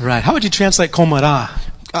bendiciones. Right. How would you translate komara?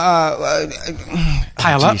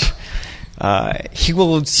 Pile up? He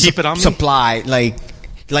will Heap it on me? supply,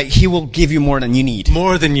 like he will give you more than you need.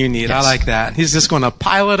 More than you need. I Yes. like that. He's just going to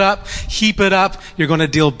pile it up, heap it up. You're going to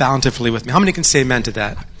deal bountifully with me. How many can say amen to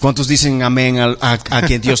that? ¿Cuántos dicen amén a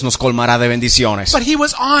que Dios nos colmará de bendiciones? But he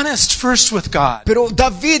was honest first with God. Pero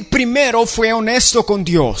David primero fue honesto con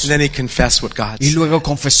Dios And then he confessed what God y said. luego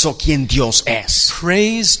confesó quién Dios es.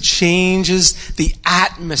 Praise changes the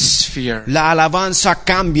atmosphere. La alabanza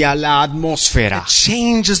cambia la atmósfera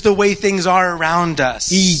Changes the way things are around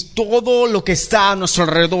us. y todo lo que está a nuestro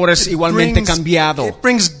alrededor es igualmente cambiado. It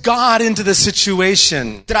brings God into the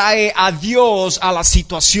situation. Trae a Dios a la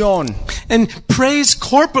situación And praise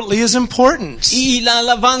corporately is important. y la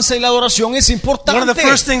alabanza y la adoración es One of the importante.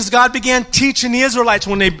 first things God began teaching the Israelites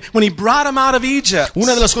when he brought them out of Egypt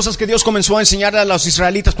Una de las cosas que Dios comenzó a enseñar a los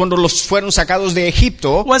israelitas cuando los fueron sacados de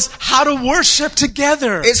Egipto was how to worship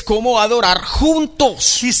together. es cómo adorar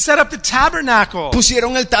juntos. He set up the tabernacle.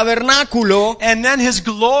 Pusieron el tabernáculo And then his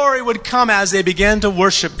glory would come as they began to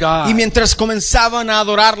worship God. y mientras comenzaban a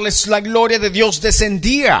adorarles, la gloria de Dios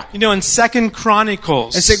descendía. You know, in 2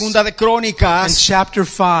 Chronicles, En Segunda de in Crónicas, chapter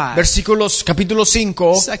 5, capítulo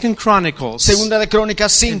 5, 2 Chronicles, Segunda de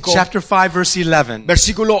Crónicas in 5, chapter 5, verse 11,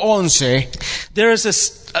 versículo 11, there is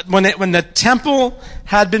this, when the temple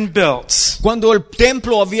had been built, cuando el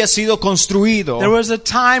templo había sido construido, there was a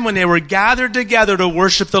time when they were gathered together to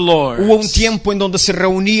worship the Lord. hubo un tiempo en donde se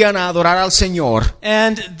reunían a adorar al Señor.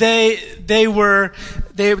 And they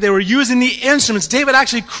were using the instruments. David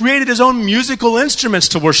actually created his own musical instruments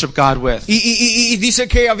to worship God with. Y dice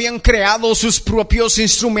que habían creado sus propios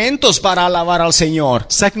instrumentos para alabar al Señor.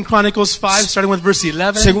 2 Chronicles 5, starting with verse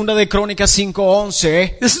 11. Segunda de Crónicas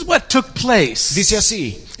 5:11 This is what took place. dice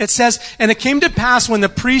así. It says, and it came to pass when the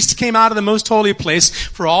priests came out of the most holy place,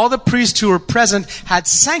 for all the priests who were present had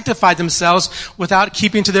sanctified themselves without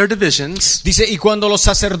keeping to their divisions. Dice, y cuando los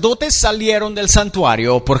sacerdotes salieron del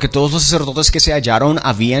santuario, porque todos los sacerdotes que se hallaron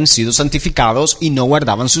habían sido santificados y no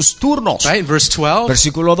guardaban sus turnos. Right, in verse 12.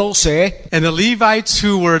 Versículo 12. And the Levites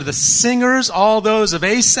who were the singers, all those of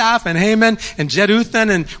Asaph and Heman and Jeduthun,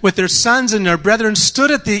 and with their sons and their brethren, stood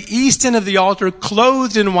at the east end of the altar,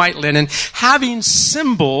 clothed in white linen, having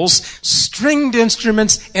cymbals cymbals, stringed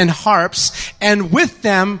instruments, and harps, and with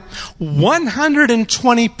them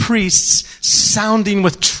 120 priests sounding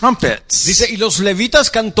with trumpets. Dice, y los levitas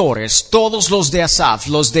cantores, todos los de Asaf,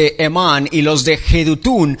 los de Emán y los de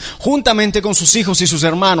Jedutún, juntamente con sus hijos y sus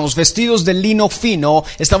hermanos, vestidos de lino fino,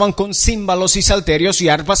 estaban con címbalos y salterios y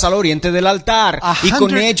arpas al oriente del altar. Y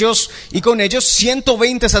con ellos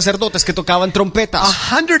 120 sacerdotes que tocaban trompetas.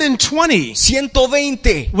 120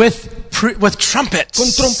 120 with trumpets.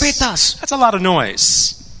 con trompetas. That's a lot of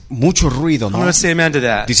noise. Mucho ruido, I'm ¿no? going to say amen to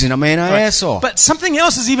that. Dicen amén a eso. But something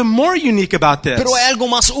else is even more unique about this. Pero hay algo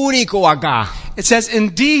más único acá. It says,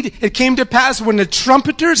 indeed, it came to pass when the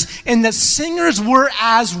trumpeters and the singers were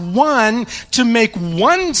as one to make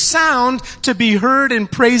one sound to be heard in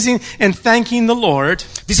praising and thanking the Lord.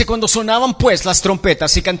 Dice, cuando sonaban pues las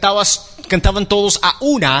trompetas y cantaban todos a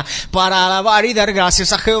una para alabar y dar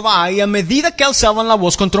gracias a Jehová, y a medida que alzaban la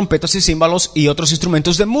voz con trompetas y címbalos y otros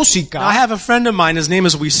instrumentos de música. Now, I have a friend of mine, his name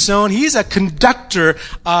is Wison. He's a conductor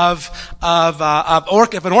of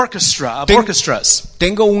orchestras.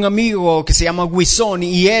 Tengo un amigo que se llama Wison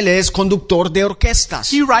y él es conductor de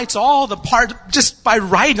orquestas. He writes all the part just by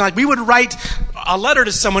writing. Like we would write a letter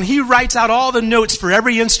to someone. He writes out all the notes for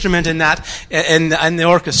every instrument in that in the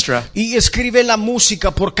orchestra. Y escribe la música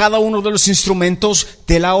por cada uno de los instrumentos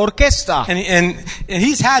de la orquesta. And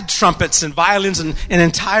he's had trumpets and violins and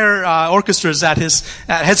entire orchestras at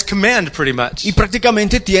his command, pretty much. Y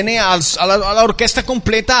prácticamente tiene a la orquesta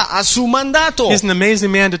completa a su mandato. He's an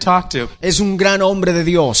amazing man to talk to. Es un gran hombre de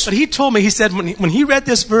Dios. But he told me, he said, when he read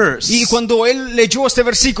this verse, Y cuando él leyó este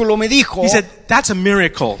versículo me dijo, he said, that's a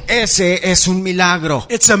miracle. ese es un milagro.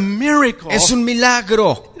 It's a miracle. Es un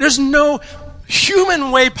milagro. There's no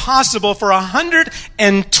human way possible for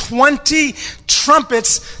 120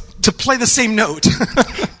 trumpets to play the same note.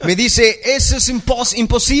 Me dice, eso es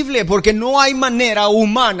imposible porque no hay manera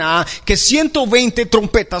humana que 120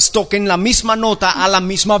 trompetas toquen la misma nota a la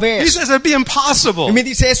misma He vez. says it'd be impossible. Y me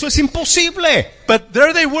dice, eso es imposible. But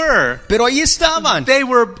there they were. Pero ahí estaban. They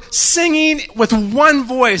were singing with one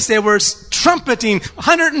voice. They were trumpeting,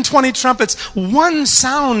 120 trumpets, one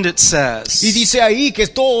sound, it says. Y dice ahí que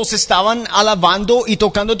todos estaban alabando y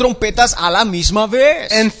tocando trompetas a la misma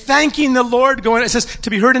vez. And thanking the Lord, it says, to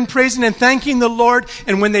be heard in praising and thanking the Lord.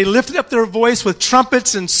 And when they lifted up their voice with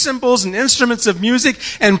trumpets and cymbals and instruments of music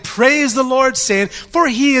and praised the Lord, saying, for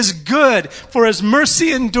he is good, for his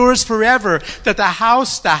mercy endures forever, that the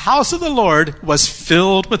house of the Lord was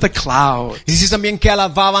filled with a cloud. Y dice también que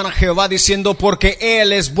alababan a Jehová diciendo, porque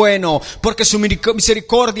él es bueno, porque su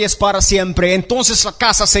misericordia es para siempre. Entonces la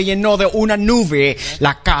casa se llenó de una nube,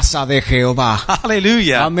 la casa de Jehová.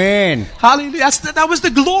 Hallelujah. Amén. Hallelujah. That was the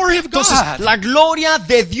glory of Entonces God. la gloria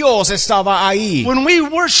de Dios estaba ahí. When we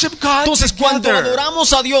worship God Entonces cuando together.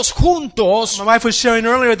 adoramos a Dios juntos, My wife was sharing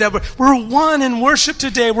earlier that we're one in worship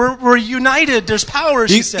today. We're united. There's power,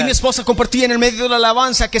 she y mi said. esposa compartía en el medio de la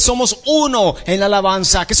alabanza que somos uno en la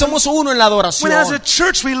alabanza, que somos uno en la adoración. When as a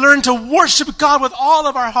church we learn to worship God with all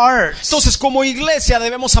of our hearts. Entonces como iglesia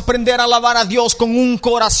debemos aprender a alabar a Dios con un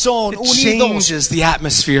corazón It unidos changes the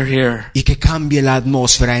atmosphere here. y que cambie la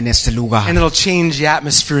atmósfera en este lugar. And it'll change the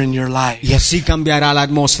atmosphere in your life. Y así cambiará la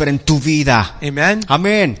atmósfera en tu vida. Amen?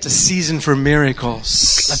 Amén. It's a season for La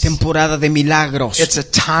miracles. temporada de milagros, It's a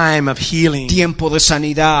time of healing. tiempo de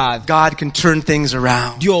sanidad. God can turn things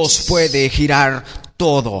around. Dios puede girar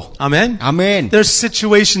todo. Amen? Amén. There's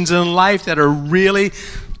situations in life that are really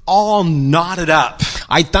all knotted up.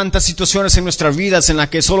 Hay tantas situaciones en nuestras vidas en las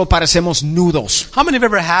que solo parecemos nudos. How many have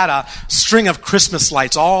ever had a string of Christmas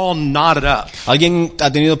lights all knotted up? ¿Alguien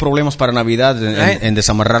ha tenido problemas para Navidad en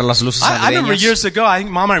desamarrar las luces I remember navideñas? years ago, I think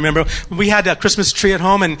Mom, I remember, we had a Christmas tree at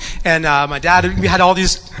home and my dad, we had all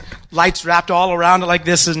these lights wrapped all around it like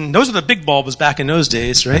this, and those were the big bulbs back in those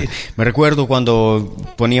days, right? Me recuerdo cuando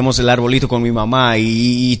poníamos el arbolito con mi mamá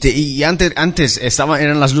y antes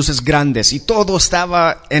eran las luces grandes y todo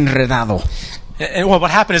estaba enredado. And what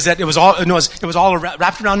happened is that it was all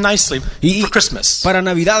wrapped around nicely Y for Christmas. para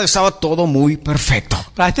Navidad estaba todo muy perfecto.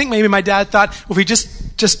 But I think maybe my dad thought, if we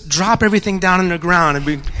just drop everything down on the ground and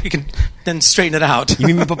we can then straighten it out.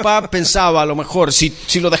 Y mi papá pensaba, a lo mejor, si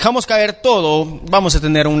lo dejamos caer todo, va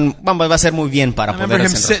a ser muy bien para I remember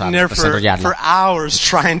poder him sitting there for desenrollarlo. hours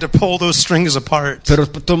trying to pull those strings apart. Pero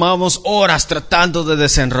tomábamos horas tratando de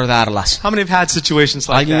desenredarlas. How many have had situations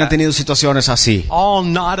like ¿Alguien ha that? tenido situaciones así? All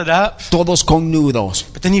knotted up, Todos con nudos.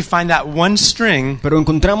 but then you find that one string, Pero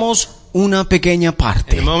encontramos una pequeña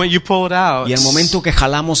parte. the moment you pull it out, Y el momento que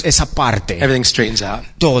jalamos esa parte, everything straightens out.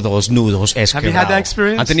 todos nudos es Have you had quebrado. that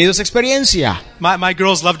experience? ¿Han tenido esa experiencia? My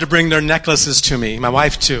girls love to bring their necklaces to me, my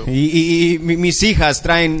wife too. Y mis hijas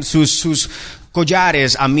traen sus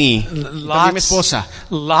collares a mí, también a mi esposa.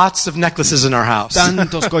 Lots of necklaces in our house.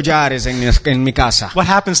 Tantos collares en mi casa. What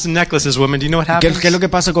happens to necklaces, women? Do you know what ¿Qué happens? es lo que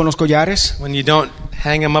pasa con los collares? When you don't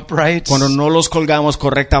hang them up right, Cuando no los colgamos they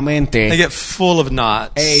correctamente, get full of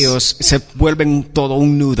knots. ellos se vuelven todo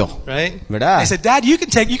un nudo. Right? ¿Verdad? I said, Dad, you can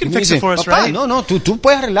Y me fix dice, it for us, papá, right? no, tú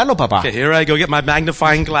puedes arreglarlo, papá. Okay, here I go get my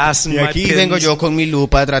magnifying glass and Y my aquí pins, vengo yo con mi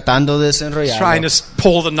lupa tratando de trying desenrollarlo, to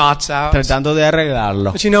pull the knots out. tratando de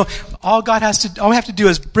arreglarlo. But you know, all we have to do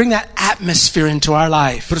is bring that atmosphere into our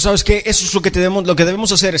life, Pero sabes que eso es lo que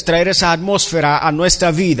debemos hacer, es traer esa atmósfera a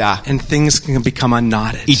nuestra vida and things can become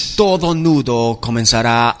unknotted. y todo nudo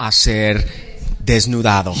comenzará a ser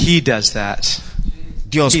desnudado. He does that.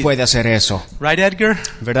 Dios puede hacer eso. Right, Edgar?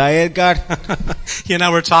 ¿Verdad, Edgar? He and I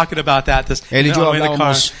were talking about that Él y yo in the car.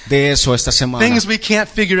 hablábamos de eso esta semana. Things we can't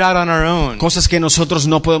figure out on our own. Cosas que nosotros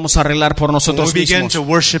no podemos arreglar por When nosotros we begin mismos. to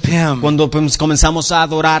worship Him, Cuando comenzamos a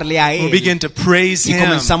adorarle a when we Él begin to praise y Him,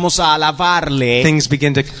 comenzamos a alabarle, things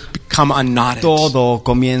begin to become unknotted. todo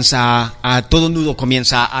nudo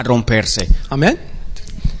comienza a romperse, Amen?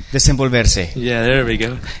 desenvolverse. Yeah, there we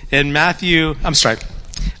go. In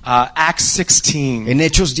Acts 16. En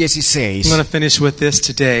Hechos 16, I'm going to finish with this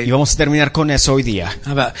today. y vamos a terminar con eso hoy día,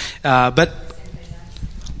 How about, but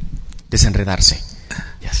desenredarse.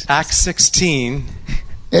 Acts 16,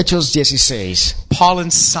 Hechos 16. Paul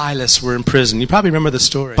and Silas were in prison. You probably remember the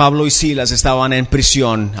story. Pablo y Silas estaban en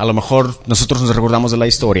prisión. A lo mejor nosotros nos recordamos de la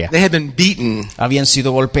historia. They had been beaten. Habían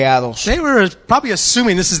sido golpeados. They were probably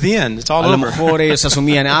assuming this is the end. It's all A lo over. mejor ellos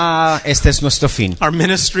asumían, este es nuestro fin. Our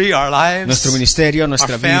ministry, our lives, Nuestro ministerio,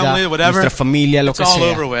 nuestra our family, vida, whatever, nuestra familia, lo it's que all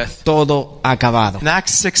sea. over with. Todo acabado. In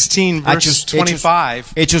Acts 16, verse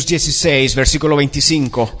 25, Hechos 16, versículo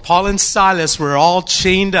 25. Paul and Silas were all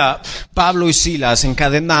chained up Pablo y Silas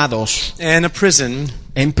encadenados in a prison.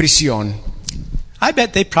 en prisión. I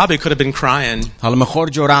bet they probably could have been crying. A lo mejor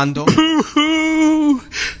llorando.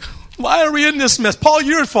 Why are we in this mess? Paul,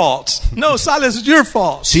 your fault. No, Silas, it's your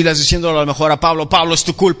fault. Silas diciéndole a lo mejor a Pablo, Pablo es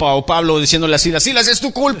tu culpa. O Pablo diciéndole a Silas, Silas es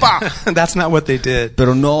tu culpa. That's not what they did.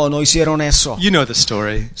 Pero no hicieron eso. You know the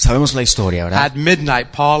story. Sabemos la historia, ¿verdad? At midnight,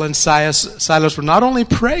 Paul and Silas were not only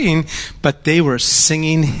praying, but they were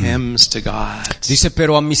singing hymns to God. Dice,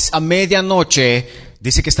 pero a medianoche,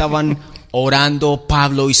 dice que estaban orando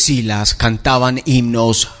Pablo y Silas, cantaban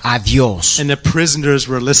himnos a Dios. And the prisoners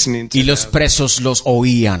were listening to Y los them. presos los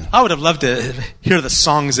oían. I would have loved to hear the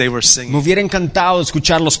songs they were Me singing. hubiera encantado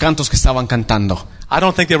escuchar los cantos que estaban cantando. I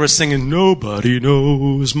don't think they were singing, Nobody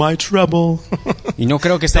Knows My Trouble. Y no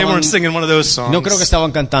creo que They estaban, weren't singing one of those songs. no creo que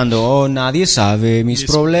estaban cantando, oh, nadie sabe mis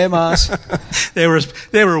problemas. they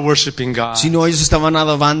were worshiping God. Sino ellos estaban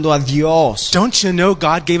alabando a Dios. Don't you know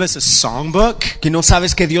God gave us a songbook? Que no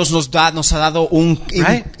sabes que Dios nos ha dado un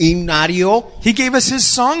Right. himnario. He gave us His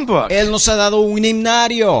songbook. Él nos ha dado un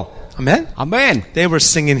himnario. Amen? Amén. They were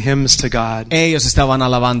singing hymns to God. Ellos estaban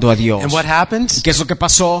alabando a Dios. And what happened? ¿Qué es lo que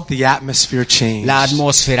pasó? The atmosphere changed. La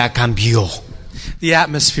atmósfera cambió. The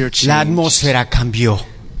atmosphere changed. La atmósfera cambió.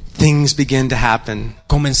 Things began to happen.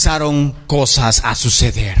 Comenzaron cosas a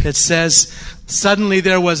suceder. It says, suddenly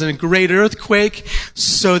there was a great earthquake,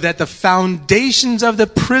 so that the foundations of the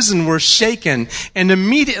prison were shaken, and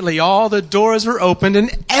immediately all the doors were opened,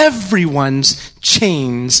 and everyone's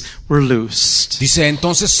chains were loosed. Dice,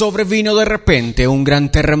 entonces sobrevino de repente un gran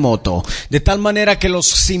terremoto, de tal manera que los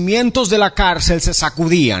cimientos de la cárcel se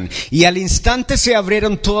sacudían, y al instante se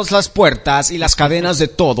abrieron todas las puertas y las cadenas de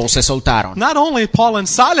todos se soltaron. Not only Paul and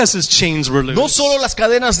Silas's chains were No loosed, solo las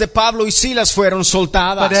cadenas de Pablo y Silas fueron but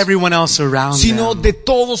soltadas, everyone else around sino them. de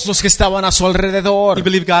todos los que estaban a su alrededor. You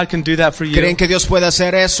believe God can do that for you? ¿Creen que Dios puede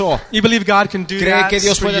hacer eso? You believe God can do ¿Creen that que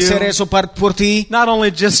Dios for puede you? hacer eso por ti? Not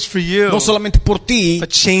only just for you, No solamente por ti, but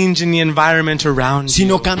change in the environment around you.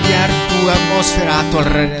 sino cambiar tu atmósfera a tu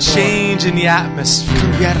alrededor. Change in the atmosphere.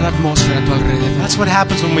 Cambiar la atmósfera a tu alrededor. That's what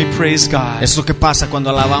happens when we praise God. Es lo que pasa cuando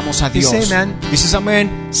alabamos a You Dios. say amen? ¿Dices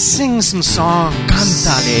amén? Sing some songs.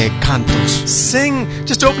 Cántale cantos. Sing.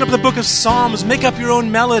 Just open up the book of Psalms. Make up your own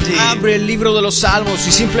melody. Abre el libro de los Salmos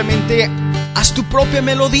y simplemente haz tu propia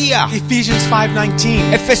melodía. Ephesians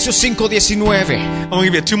 5:19. Efesios 5:19. I'm going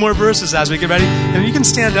to give you 2 more verses as we get ready. And you can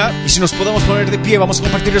stand up. Y si nos podemos poner de pie, vamos a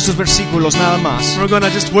compartir estos versículos nada más. We're going to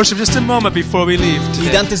just worship just a moment before we leave Y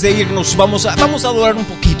today. antes de irnos, vamos a adorar un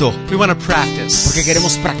poquito. We want to practice. Porque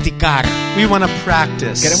queremos practicar. We want to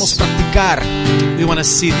practice. Queremos practicar We want to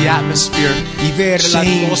see the atmosphere y ver la change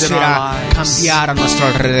in our atmósfera lives. cambiar a nuestro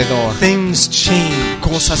alrededor. Things change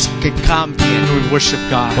Cosas que cambien when we worship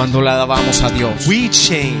God. cuando le alabamos a Dios. We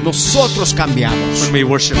change Nosotros cambiamos when we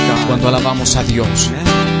worship God. cuando alabamos a Dios. Amen.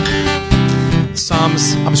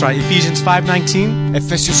 Ephesians 5:19.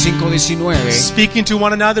 Efesios 5:19. Speaking to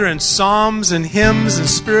one another in psalms and hymns and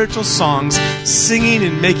spiritual songs, singing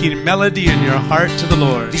and making melody in your heart to the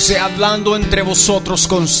Lord. Dice, hablando entre vosotros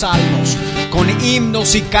con salmos, con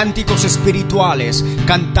himnos y cánticos espirituales,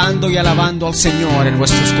 cantando y alabando al Señor en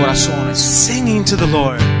vuestros corazones. Singing to the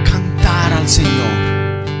Lord. Cantar al Señor.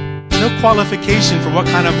 No qualification for what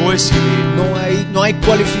kind of voice you need. No hay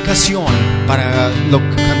cualificación para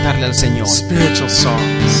cantarle al Señor. Spiritual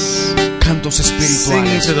songs. Cantos Singing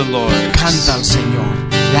espirituales. to the Lord. Canta al Señor.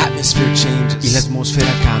 The atmosphere Y la changes. atmósfera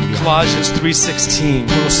cambia. Colossians 3:16.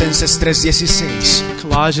 Colosenses 3:16.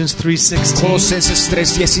 Colossians 3:16 Colosenses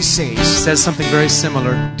 3:16 says something very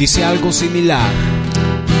similar. dice algo similar.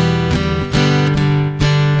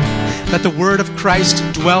 Let the word of Christ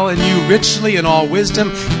dwell in you richly in all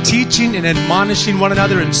wisdom, teaching and admonishing one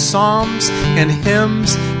another in psalms and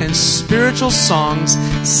hymns and spiritual songs,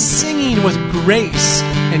 singing with grace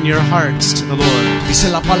in your hearts to the Lord. Dice,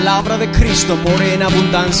 la palabra de Cristo more en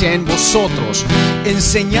abundancia en vosotros,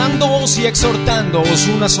 enseñándoos y exhortándoos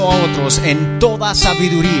unos a otros en toda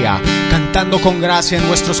sabiduría, cantando con gracia en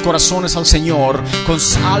vuestros corazones al Señor, con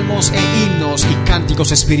salmos e himnos y cánticos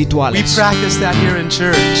We espirituales. practice that here in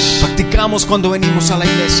church. Practicamos cuando venimos a la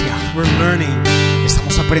iglesia. We're learning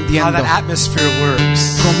Estamos how aprendiendo that atmosphere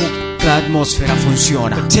works. cómo la atmósfera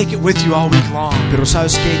funciona. But take it with you all week long. Pero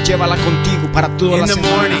sabes que llévala contigo para toda In la the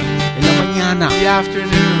semana. morning. En la mañana, The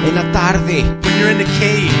afternoon, en la tarde, when you're in the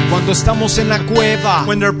cave, cuando estamos en la cueva,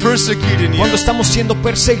 when they're persecuting you, cuando estamos siendo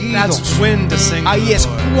perseguidos. that's when to sing to Ahí the es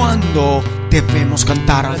Lord. cuando debemos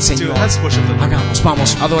cantar al Let's do it. Señor. Let's worship the Lord. Hagamos,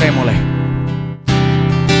 vamos, adorémosle.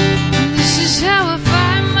 This is how I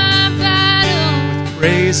fight my battle.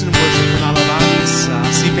 Praise and worship con alabanza.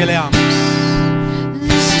 Así peleamos.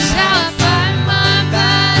 This is how I fight my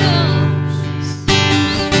battles.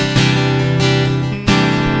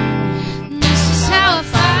 This is how I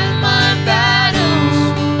fight my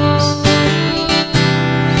battles.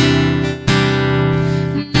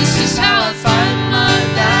 This is how I fight my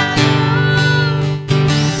battles.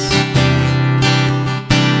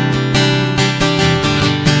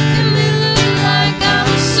 It may look like I'm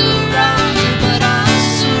surrounded, but I'm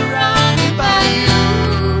surrounded by you.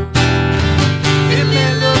 It may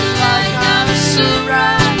look like I'm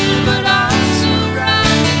surrounded, but I'm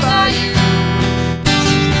surrounded by you.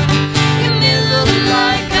 It may look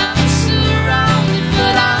like I'm surrounded,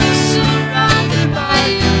 but I'm surrounded by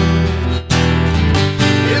you.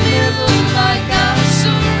 It may look like I'm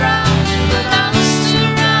surrounded, but I'm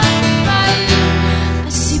surrounded by you.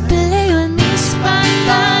 Así peleo en mis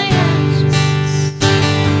batallas.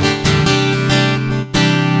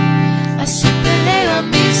 Así peleo en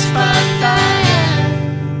mis batallas.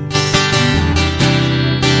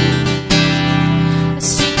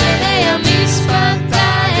 Así peleo en mis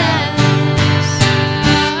batallas.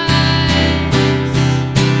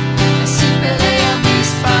 Así peleo en mis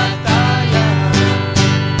batallas.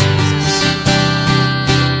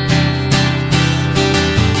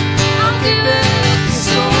 Aunque veo que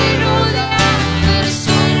estoy rodeado, pero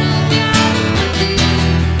estoy rodeado por ti.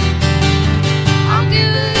 Aunque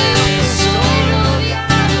veo que estoy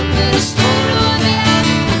rodeado, pero estoy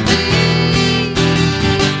rodeado por ti.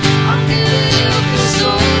 Aunque veo que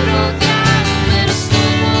estoy rodeado, pero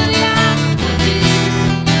estoy rodeado por ti,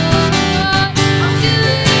 Señor. Aunque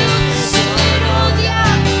veo que estoy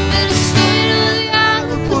rodeado, pero estoy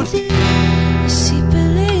rodeado por ti. Así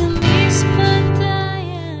peleo mis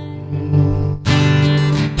batallas.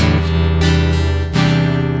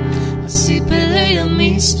 Así peleo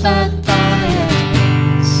mis batallas.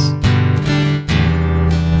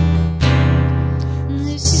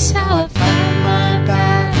 This is how I fight my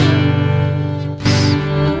battles.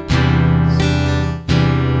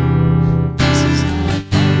 This is how I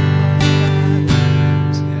fight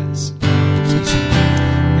Yes.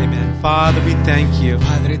 Amen. Father, we thank you.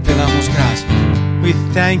 Padre, te damos gracias. We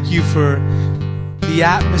thank you for the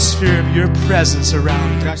atmosphere of your presence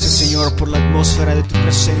around Gracias, us. Señor, por la atmósfera de tu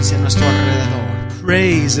presencia a nuestro alrededor.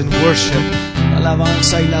 Praise and worship. La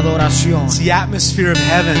alabanza y la adoración. It's the atmosphere of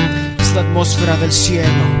heaven. Es la atmósfera del cielo.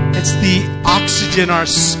 It's the oxygen our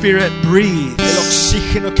spirit breathes. El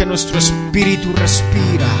oxígeno que nuestro espíritu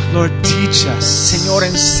respira. Lord, teach us, Señor,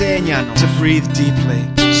 enséñanos, to breathe deeply.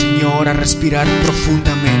 Señor, a respirar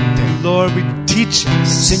profundamente. Lord, we teach us,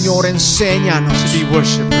 Señor, enséñanos to be a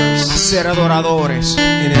worshipers ser adoradores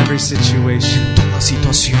in every situation. en toda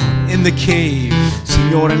situación. In the cave,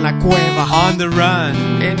 Señor, en la cueva, on the run,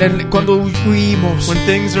 cuando huimos, when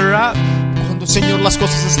things are up, cuando, Señor, las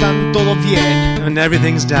cosas están todo bien, when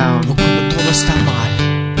everything's down, o cuando todo está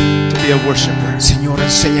mal. to be a worshiper. Señor,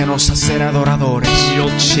 enséñanos a ser adoradores You'll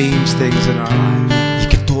change things in our life. y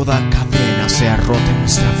que toda cadena sea rota en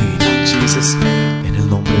nuestra vida. In Jesus' name. En el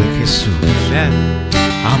nombre de Jesús. Amen.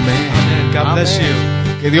 Amén. Amen. God bless Amén.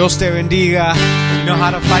 Que Dios te bendiga. You know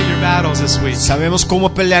how to fight your battles this week. Sabemos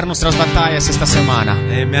cómo pelear nuestras batallas esta semana.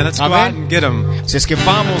 Amen. Let's go Amen. out and get them. Si es que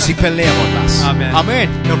vamos y peleémoslas. Amen. Amén.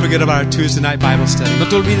 Don't forget about our Tuesday night Bible study. No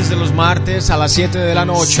te olvides de los martes a las 7 de la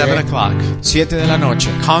noche. 7 o'clock. 7 de la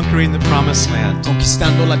noche. Conquering the promised land.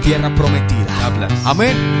 Conquistando la tierra prometida. God bless.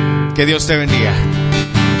 Amén. Que Dios te bendiga.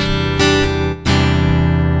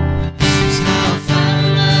 This is how I fight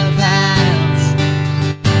my battles.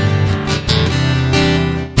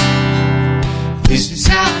 This is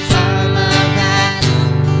how I